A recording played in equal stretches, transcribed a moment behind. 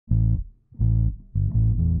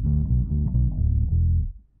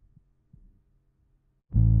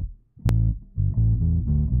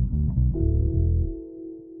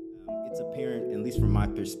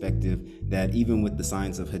perspective that even with the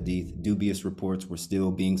science of Hadith, dubious reports were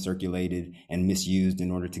still being circulated and misused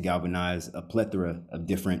in order to galvanize a plethora of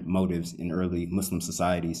different motives in early Muslim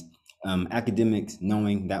societies. Academics,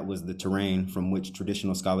 knowing that was the terrain from which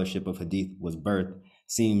traditional scholarship of Hadith was birthed,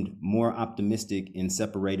 seemed more optimistic in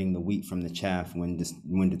separating the wheat from the chaff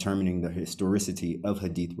when determining the historicity of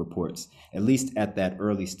Hadith reports, at least at that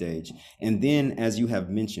early stage. And then, as you have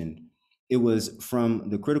mentioned, it was from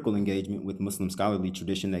the critical engagement with Muslim scholarly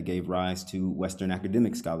tradition that gave rise to Western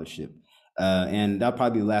academic scholarship. And that'll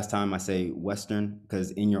probably be the last time I say Western,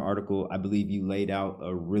 because in your article, I believe you laid out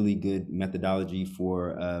a really good methodology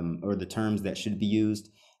for, or the terms that should be used.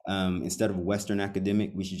 Instead of Western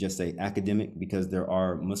academic, we should just say academic, because there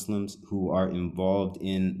are Muslims who are involved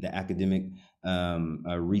in the academic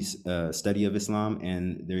study of Islam,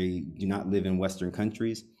 and they do not live in Western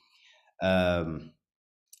countries.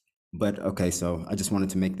 But okay, so I just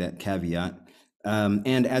wanted to make that caveat.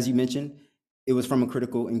 And as you mentioned, it was from a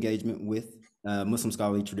critical engagement with Muslim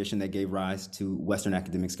scholarly tradition that gave rise to Western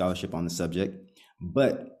academic scholarship on the subject.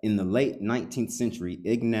 But in the late 19th century,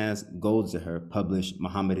 Ignaz Goldziher published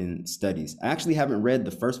Mohammedan Studies. I actually haven't read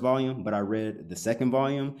the first volume, but I read the second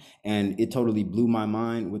volume, and it totally blew my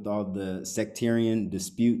mind with all the sectarian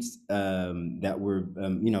disputes that were,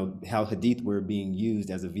 how Hadith were being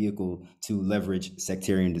used as a vehicle to leverage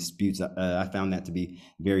sectarian disputes. I found that to be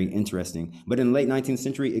very interesting. But in the late 19th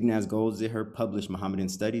century, Ignaz Goldziher published Mohammedan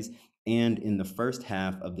Studies, and in the first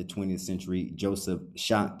half of the 20th century, Joseph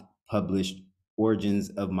Schacht published Origins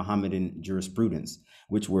of Mohammedan Jurisprudence,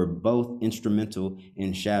 which were both instrumental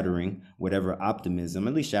in shattering whatever optimism,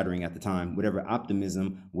 at least shattering at the time, whatever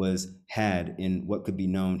optimism was had in what could be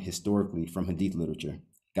known historically from Hadith literature.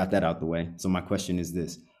 Got that out the way. So my question is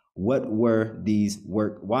this: why were these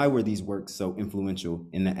works so influential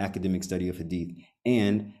in the academic study of Hadith?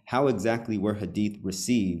 And how exactly were Hadith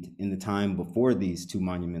received in the time before these two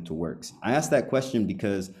monumental works? I ask that question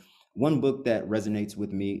because one book that resonates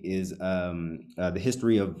with me is The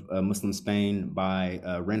History of Muslim Spain by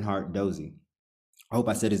Reinhard Dozy. I hope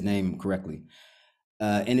I said his name correctly.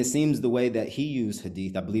 And it seems the way that he used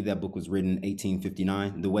Hadith, I believe that book was written in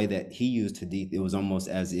 1859, the way that he used Hadith, it was almost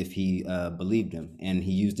as if he believed him, and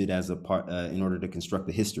he used it as a part in order to construct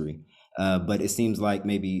the history. But it seems like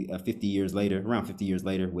maybe around 50 years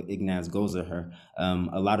later, with Ignaz Goldziher,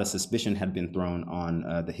 a lot of suspicion had been thrown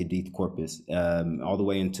on the Hadith corpus, all the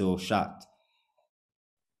way until Schacht.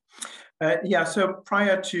 So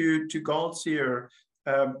prior to Goldziher,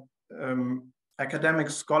 academic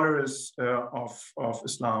scholars of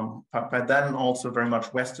Islam, but then also very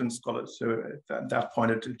much Western scholars, so at that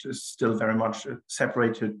point it is still very much a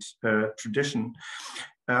separated tradition,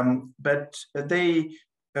 but they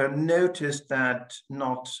noticed that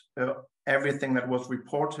not everything that was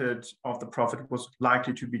reported of the Prophet was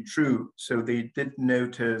likely to be true. So they did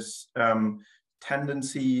notice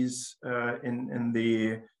tendencies in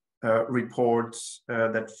the reports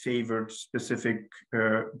that favored specific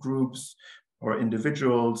groups or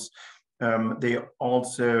individuals. They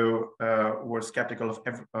also were skeptical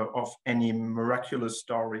of any miraculous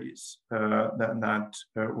stories that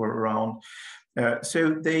were around.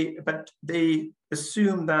 So they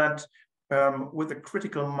assume that with a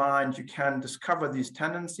critical mind you can discover these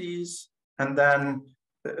tendencies, and then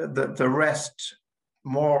the rest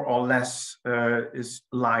more or less is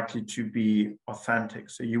likely to be authentic.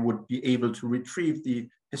 So you would be able to retrieve the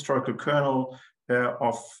historical kernel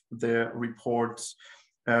of the reports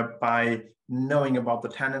by knowing about the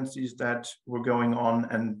tendencies that were going on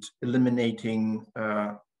and eliminating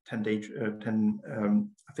I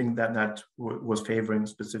think that was favoring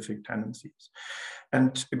specific tendencies.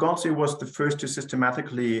 And Goldziher was the first to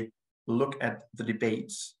systematically look at the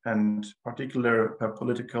debates, and particular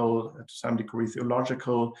political, to some degree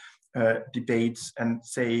theological debates, and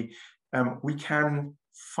say we can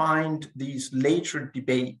find these later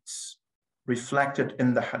debates reflected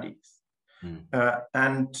in the Hadith.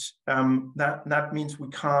 And that means we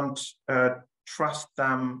can't trust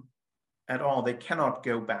them at all. They cannot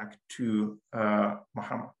go back to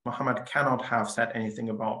Muhammad. Muhammad cannot have said anything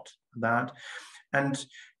about that. And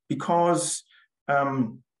because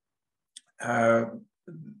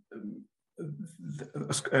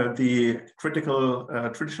the critical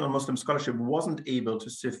traditional Muslim scholarship wasn't able to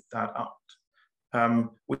sift that out,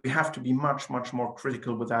 we have to be much more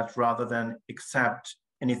critical with that rather than accept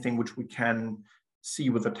anything which we can see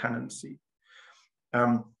with a tendency.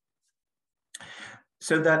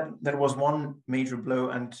 So that was one major blow,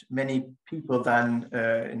 and many people then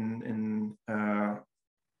in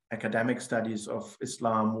academic studies of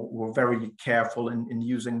Islam were very careful in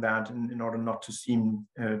using that in order not to seem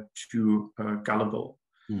too gullible.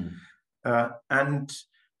 And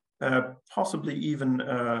possibly even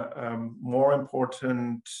a more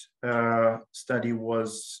important study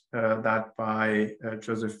was that by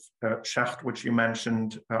Joseph Schacht, which you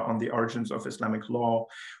mentioned, on the origins of Islamic law,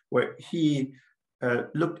 where he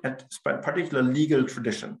looked at particular legal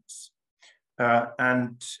traditions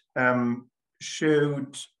and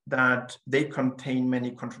showed that they contain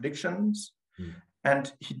many contradictions.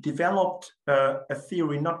 And he developed a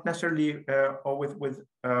theory, not necessarily or with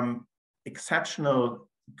exceptional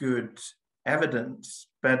good evidence,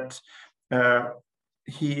 but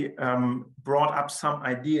he brought up some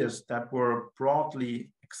ideas that were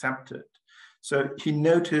broadly accepted. So he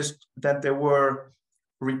noticed that there were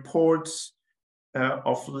reports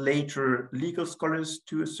of later legal scholars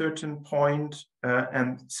to a certain point,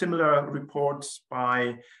 and similar reports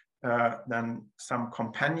by then some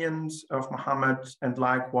companions of Muhammad, and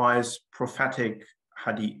likewise prophetic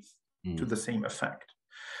hadith to the same effect.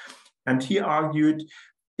 And he argued,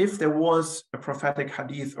 if there was a prophetic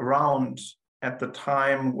hadith around at the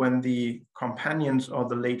time when the companions or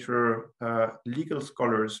the later legal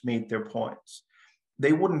scholars made their points,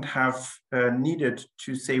 they wouldn't have needed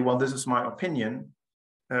to say, well, this is my opinion,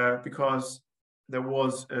 because there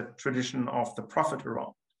was a tradition of the prophet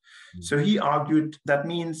around. So he argued that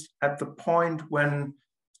means at the point when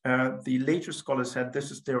the later scholars said this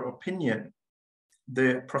is their opinion,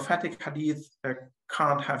 the prophetic hadith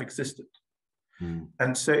can't have existed.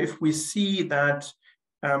 And so if we see that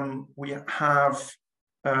we have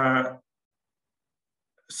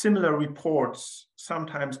similar reports,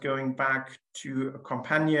 sometimes going back to a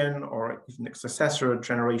companion or even a successor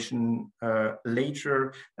generation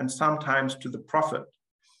later, and sometimes to the prophet,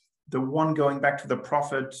 the one going back to the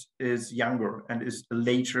prophet is younger and is a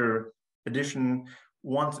later addition.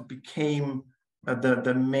 Once it became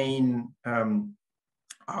the main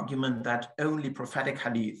argument that only prophetic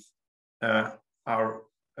hadith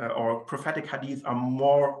or prophetic hadith are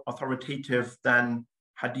more authoritative than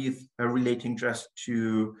hadith relating just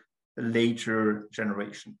to later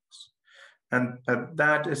generations. And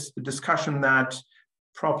that is a discussion that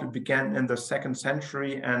probably began in the 2nd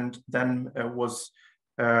century and then was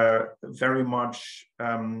very much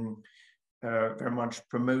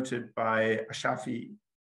promoted by Shafi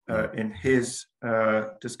in his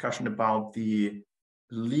discussion about the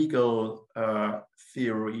legal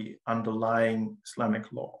theory underlying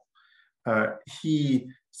Islamic law. He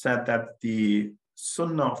said that the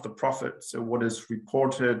Sunnah of the Prophet, so what is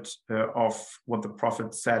reported of what the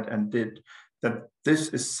Prophet said and did, that this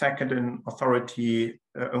is second in authority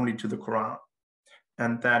only to the Quran,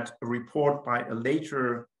 and that a report by a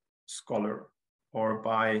later scholar or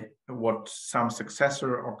by what some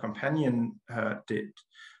successor or companion did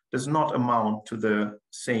does not amount to the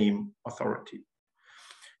same authority.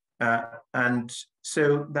 And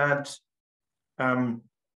so that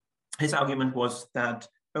his argument was that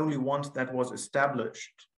only once that was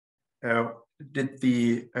established did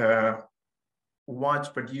the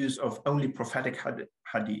widespread use of only prophetic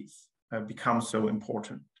hadith become so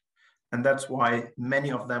important. And that's why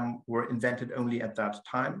many of them were invented only at that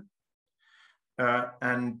time.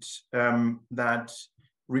 And that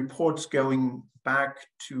reports going back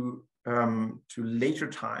to later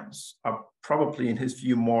times are probably, in his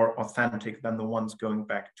view, more authentic than the ones going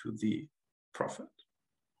back to the Prophet.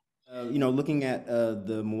 Looking at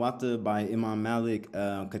the Muwatta by Imam Malik,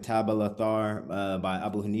 Kitab al-Athar by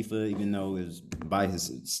Abu Hanifa, even though it was by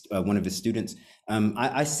his one of his students,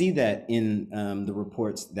 I see that in the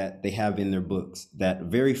reports that they have in their books, that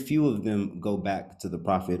very few of them go back to the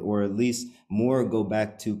Prophet, or at least more go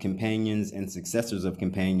back to companions and successors of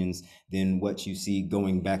companions than what you see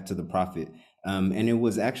going back to the Prophet. And it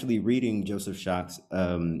was actually reading Joseph Schacht's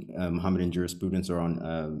Mohammedan Jurisprudence, or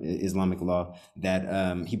on Islamic law,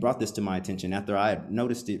 that he brought this to my attention after I had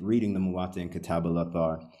noticed it reading the Muwatta and Kitab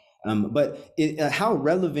al-Athar. But how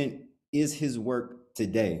relevant is his work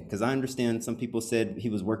today? Because I understand some people said he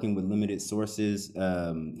was working with limited sources,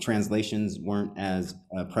 translations weren't as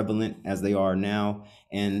prevalent as they are now,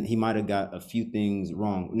 and he might have got a few things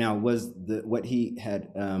wrong. Now, was what he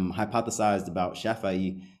had hypothesized about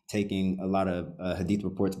Shafi'i taking a lot of hadith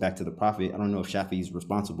reports back to the Prophet, I don't know if Shafi'i is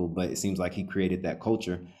responsible, but it seems like he created that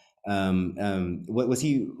culture. What was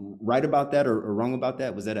he right about that, or wrong about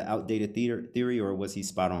that? Was that an outdated theory, or was he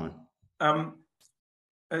spot on?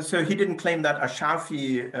 So he didn't claim that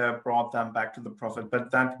Shafi'i brought them back to the Prophet,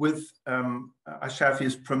 but that with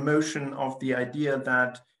Shafi'i's promotion of the idea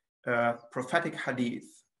that prophetic hadith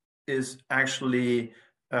is actually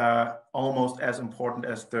almost as important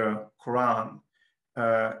as the Quran,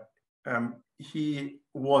 he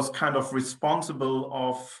was kind of responsible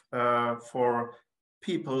for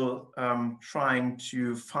people trying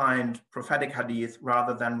to find prophetic hadith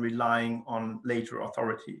rather than relying on later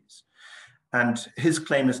authorities. And his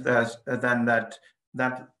claim is that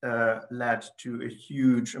that led to a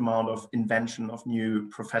huge amount of invention of new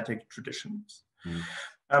prophetic traditions.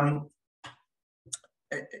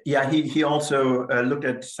 Yeah, he also looked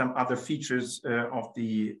at some other features of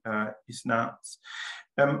the Isnads.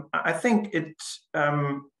 I think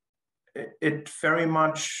it very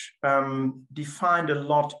much defined a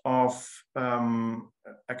lot of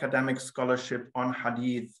academic scholarship on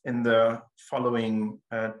hadith in the following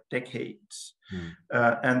decades.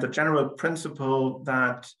 And the general principle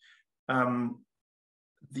that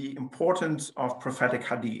the importance of prophetic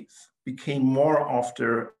hadith became more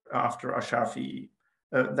after Ash-Shafi'i.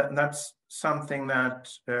 That's something that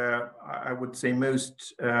I would say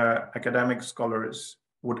most academic scholars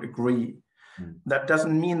would agree. That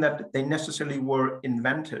doesn't mean that they necessarily were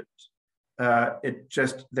invented. It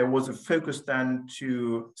just, there was a focus then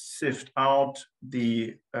to sift out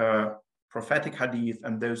the prophetic hadith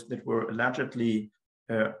and those that were allegedly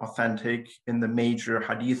authentic in the major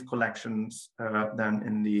hadith collections then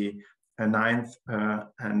in the 9th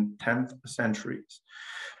and 10th centuries.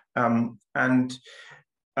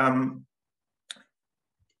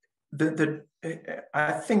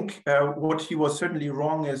 I think what he was certainly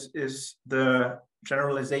wrong is the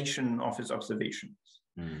generalization of his observations.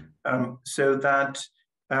 So that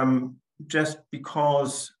just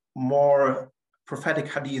because more prophetic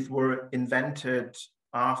hadith were invented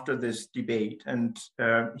after this debate, and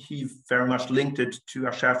he very much linked it to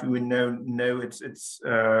Ash-Shafi'i. We know it's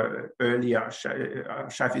earlier.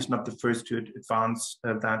 Ash-Shafi'i is not the first to advance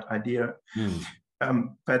that idea.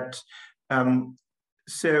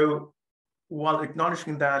 So while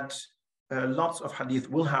acknowledging that lots of hadith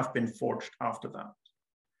will have been forged after that,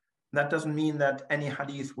 that doesn't mean that any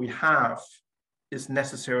hadith we have is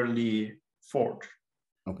necessarily forged.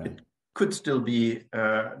 Okay. It could still be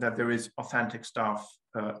that there is authentic stuff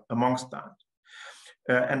amongst that.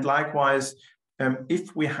 And likewise,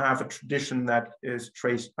 if we have a tradition that is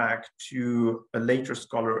traced back to a later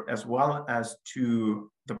scholar as well as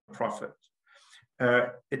to the Prophet,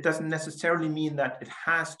 it doesn't necessarily mean that it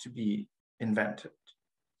has to be invented.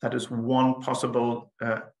 That is one possible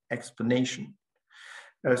explanation.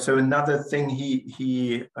 So another thing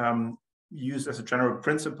he used as a general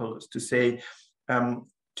principle is to say,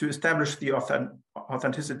 to establish the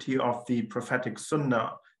authenticity of the prophetic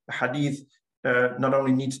sunnah, the hadith not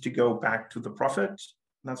only needs to go back to the Prophet,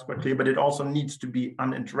 that's quite clear, but it also needs to be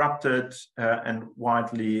uninterrupted and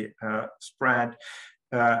widely spread.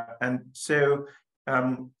 And so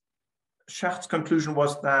Schacht's conclusion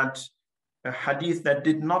was that a hadith that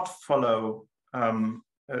did not follow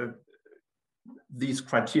these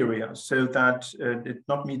criteria, so that did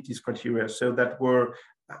not meet these criteria, so that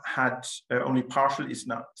had only partial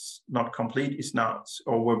isnads, not complete isnads,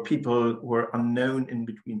 or where people were unknown in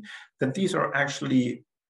between, that these are actually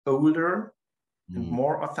older and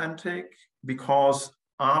more authentic, because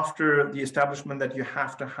after the establishment that you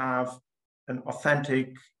have to have an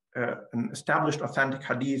established authentic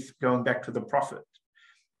hadith going back to the Prophet,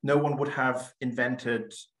 no one would have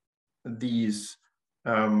invented these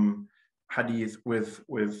hadith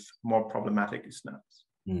with more problematic isnads.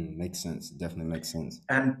 Makes sense. Definitely makes sense.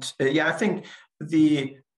 And yeah, I think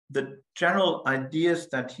the general ideas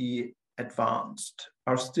that he advanced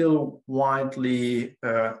are still widely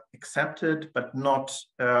accepted, but not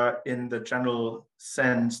in the general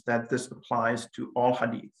sense that this applies to all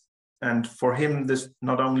hadith. And for him, this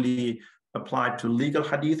not only applied to legal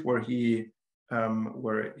hadith, where he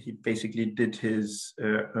basically did his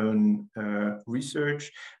own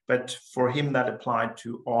research, but for him that applied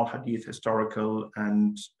to all hadith, historical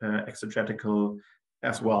and exegetical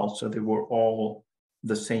as well. So they were all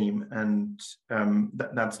the same, and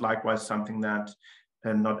that's likewise something that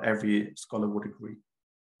not every scholar would agree.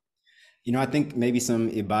 You know, I think maybe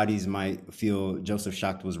some Ibadis might feel Joseph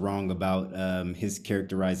Schacht was wrong about his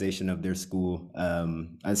characterization of their school.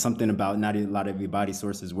 Something about not a lot of Ibadi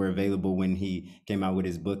sources were available when he came out with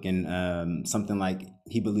his book, and something like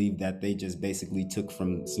he believed that they just basically took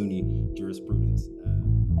from Sunni jurisprudence.